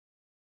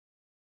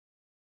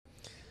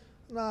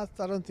No,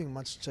 I don't think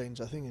much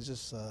changed. I think it's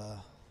just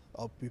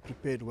we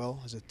prepared well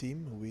as a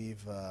team.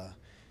 We've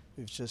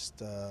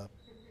just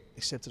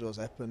accepted what's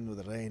happened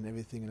with the rain,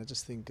 everything, and I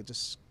just think it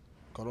just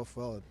got off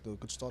well. It was a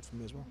good start for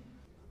me as well.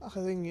 I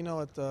think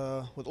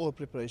with all the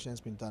preparation that's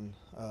been done,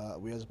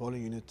 we as a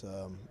bowling unit,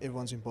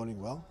 everyone's been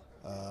bowling well.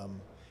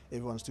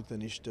 Everyone's took the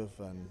initiative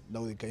and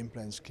know the game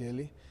plans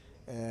clearly,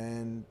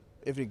 and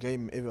every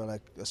game,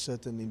 like a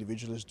certain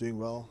individual is doing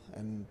well,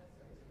 and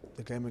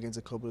the game against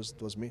the Cobras,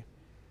 it was me.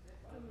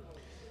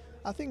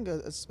 I think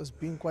it's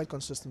been quite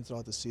consistent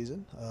throughout the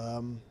season.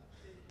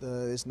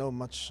 There's not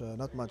much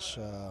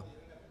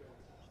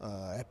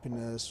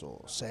happiness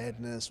or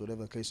sadness,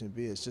 whatever the case may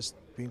be. It's just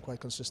been quite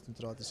consistent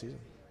throughout the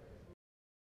season.